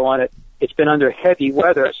 years ago on it, it's been under heavy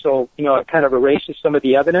weather, so, it kind of erases some of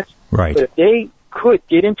the evidence. Right. But if they could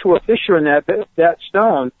get into a fissure in that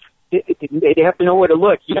stone, they'd have to know where to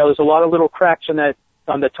look. There's a lot of little cracks on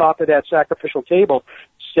the top of that sacrificial table.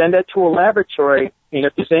 Send that to a laboratory, and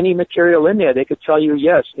if there's any material in there, they could tell you,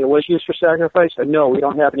 yes, it was used for sacrifice, or no, we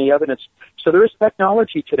don't have any evidence. So there is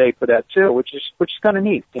technology today for that, too, which is kind of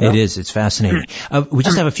neat. It is. It's fascinating. We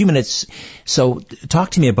just have a few minutes. So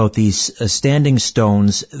talk to me about these standing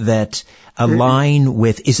stones that align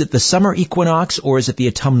with, is it the summer equinox or is it the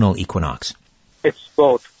autumnal equinox? It's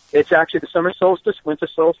both. It's actually the summer solstice, winter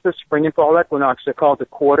solstice, spring and fall equinox. They're called the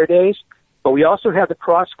quarter days. But we also have the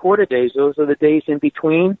cross-quarter days. Those are the days in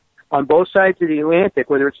between on both sides of the Atlantic,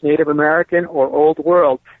 whether it's Native American or Old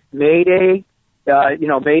World. May Day,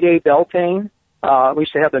 May Day, Beltane. We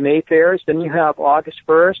used to have the Mayfairs. Then you have August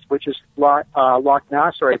 1st, which is Loch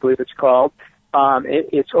Nasser, I believe it's called.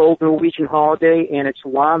 It's Old Norwegian holiday, and it's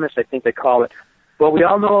Lammas, I think they call it. Well, we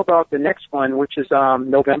all know about the next one, which is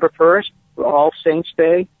November 1st, All Saints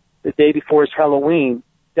Day. The day before is Halloween.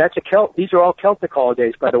 These are all Celtic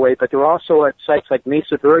holidays, by the way, but they're also at sites like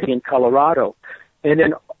Mesa Verde in Colorado. And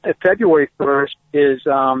then February 1st is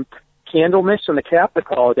Candlemas and the Catholic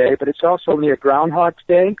holiday, but it's also near Groundhog's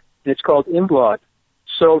Day, and it's called Imbolc.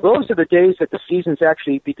 So those are the days that the seasons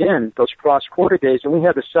actually begin, those cross-quarter days. And we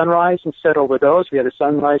have the sunrise and set over those. We have the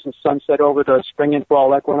sunrise and sunset over the spring and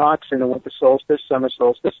fall equinox and the winter solstice, summer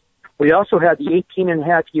solstice. We also have the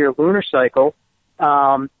 18-and-a-half-year lunar cycle.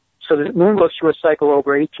 So the moon goes through a cycle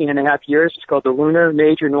over 18 and a half years. It's called the lunar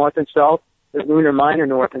major north and south, the lunar minor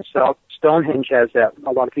north and south. Stonehenge has that.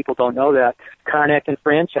 A lot of people don't know that. Karnak in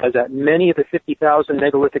France has that. Many of the 50,000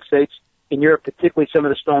 megalithic sites in Europe, particularly some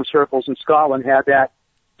of the stone circles in Scotland, have that,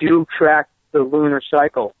 do track the lunar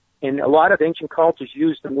cycle. And a lot of ancient cultures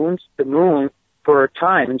use the moon for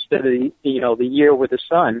time instead of the year with the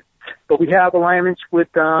sun. But we have alignments with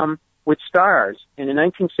stars. And in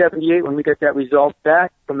 1978, when we got that result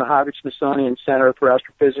back from the Harvard-Smithsonian Center for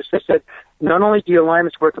Astrophysics, they said, not only do your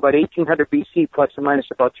alignments work about 1800 BC plus or minus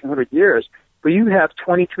about 200 years, but you have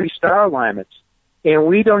 23 star alignments. And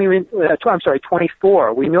we don't even,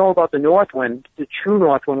 24. We know about the north one, the true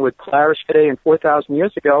north one with Polaris today, and 4,000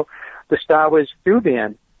 years ago, the star was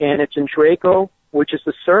Thuban, and it's in Draco, which is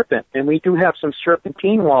the serpent. And we do have some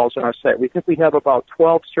serpentine walls on our site. We think we have about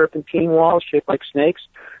 12 serpentine walls shaped like snakes.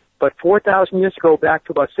 But 4,000 years ago, back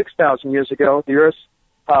to about 6,000 years ago, the Earth's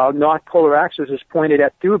north polar axis is pointed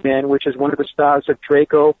at Thuban, which is one of the stars of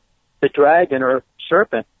Draco, the dragon or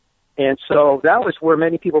serpent. And so that was where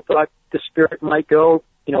many people thought the spirit might go,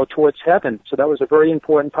 towards heaven. So that was a very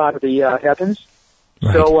important part of the heavens.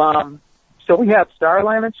 Right. So we have star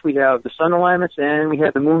alignments, we have the sun alignments, and we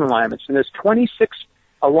have the moon alignments. And there's 26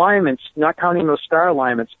 alignments, not counting those star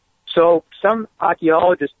alignments. So some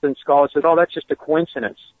archaeologists and scholars said, oh, that's just a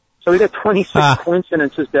coincidence. So we got 26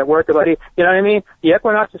 coincidences that work about it. You know what I mean? The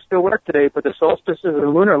equinoxes still work today, but the solstices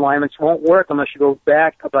and lunar alignments won't work unless you go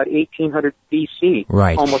back about 1800 BC.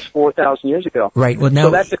 Right. Almost 4,000 years ago. Right. Well, now,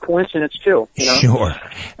 so that's a coincidence too. You know? Sure.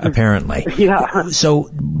 Apparently. Yeah. So,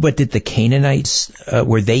 but did the Canaanites,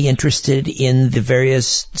 were they interested in the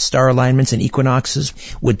various star alignments and equinoxes?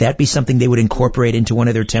 Would that be something they would incorporate into one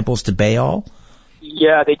of their temples to Baal?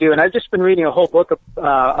 Yeah, they do. And I've just been reading a whole book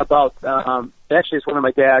about, actually it's one of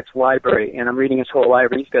my dad's library, and I'm reading his whole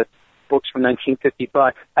library. He's got books from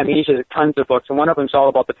 1955. I mean, he's got tons of books, and one of them's all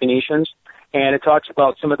about the Phoenicians, and it talks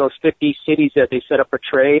about some of those 50 cities that they set up for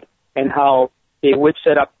trade and how they would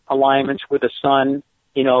set up alignments with the sun,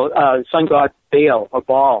 sun god Baal or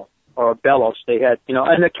Baal or Belos. They had,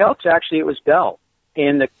 and the Celts actually it was Bel.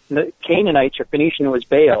 And the Canaanites or Phoenician was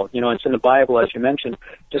Baal, it's in the Bible, as you mentioned,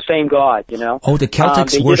 the same God, Oh, the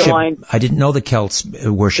Celtics worship, I didn't know the Celts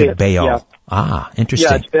worship Baal. Yeah. Ah, interesting.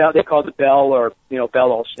 Yeah, it's Baal, they call it Bel or,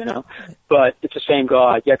 Belos, but it's the same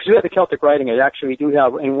God. Yeah, because we have the Celtic writing, it actually we do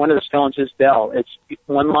have, and one of the stones is Bel. It's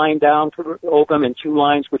one line down for Ogham and two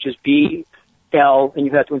lines, which is B, L, and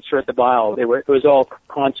you have to insert the vowel. It was all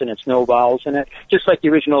consonants, no vowels in it. Just like the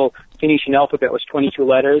original Phoenician alphabet was 22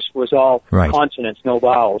 letters, was all consonants, no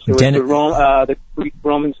vowels. It was the Greek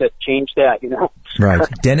Romans that changed that, Right.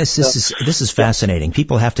 Dennis, this is fascinating.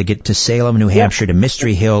 People have to get to Salem, New Hampshire, to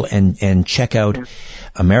Mystery Hill and check out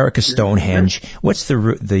America's Stonehenge. What's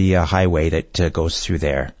the highway that goes through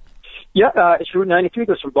there? Yeah, it's Route 93,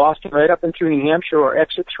 goes from Boston right up and through New Hampshire, or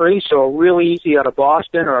Exit 3, so really easy out of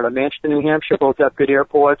Boston or out of Manchester, New Hampshire. Both have good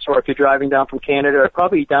airports, or if you're driving down from Canada,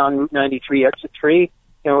 probably down Route 93, Exit 3,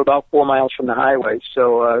 about 4 miles from the highway.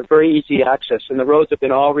 So very easy access, and the roads have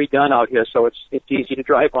been all redone out here, so it's easy to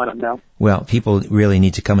drive on them now. Well, people really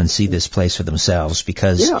need to come and see this place for themselves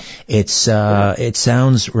because it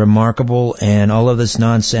sounds remarkable, and all of this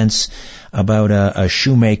nonsense about a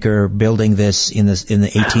shoemaker building this in the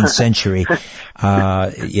 18th century,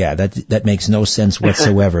 that makes no sense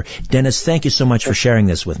whatsoever. Dennis, thank you so much for sharing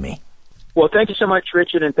this with me. Well, thank you so much,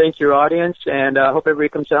 Richard, and thank your audience, and I hope everybody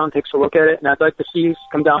comes down and takes a look at it, and I'd like to see you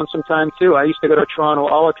come down sometime, too. I used to go to Toronto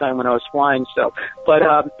all the time when I was flying, but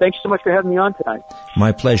thank you so much for having me on tonight.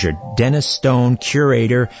 My pleasure. Dennis Stone,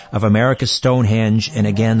 curator of America's Stonehenge, and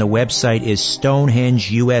again, the website is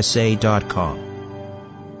StonehengeUSA.com.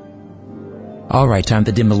 All right, time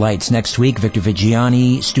to dim the lights. Next week, Victor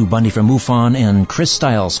Vigiani, Stu Bundy from MUFON, and Chris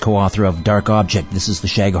Stiles, co-author of Dark Object. This is the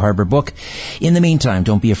Shag Harbor book. In the meantime,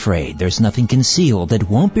 don't be afraid. There's nothing concealed that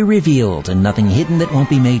won't be revealed, and nothing hidden that won't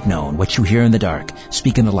be made known. What you hear in the dark,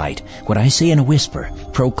 speak in the light. What I say in a whisper,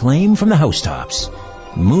 proclaim from the housetops.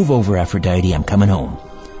 Move over, Aphrodite, I'm coming home.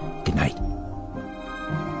 Good night.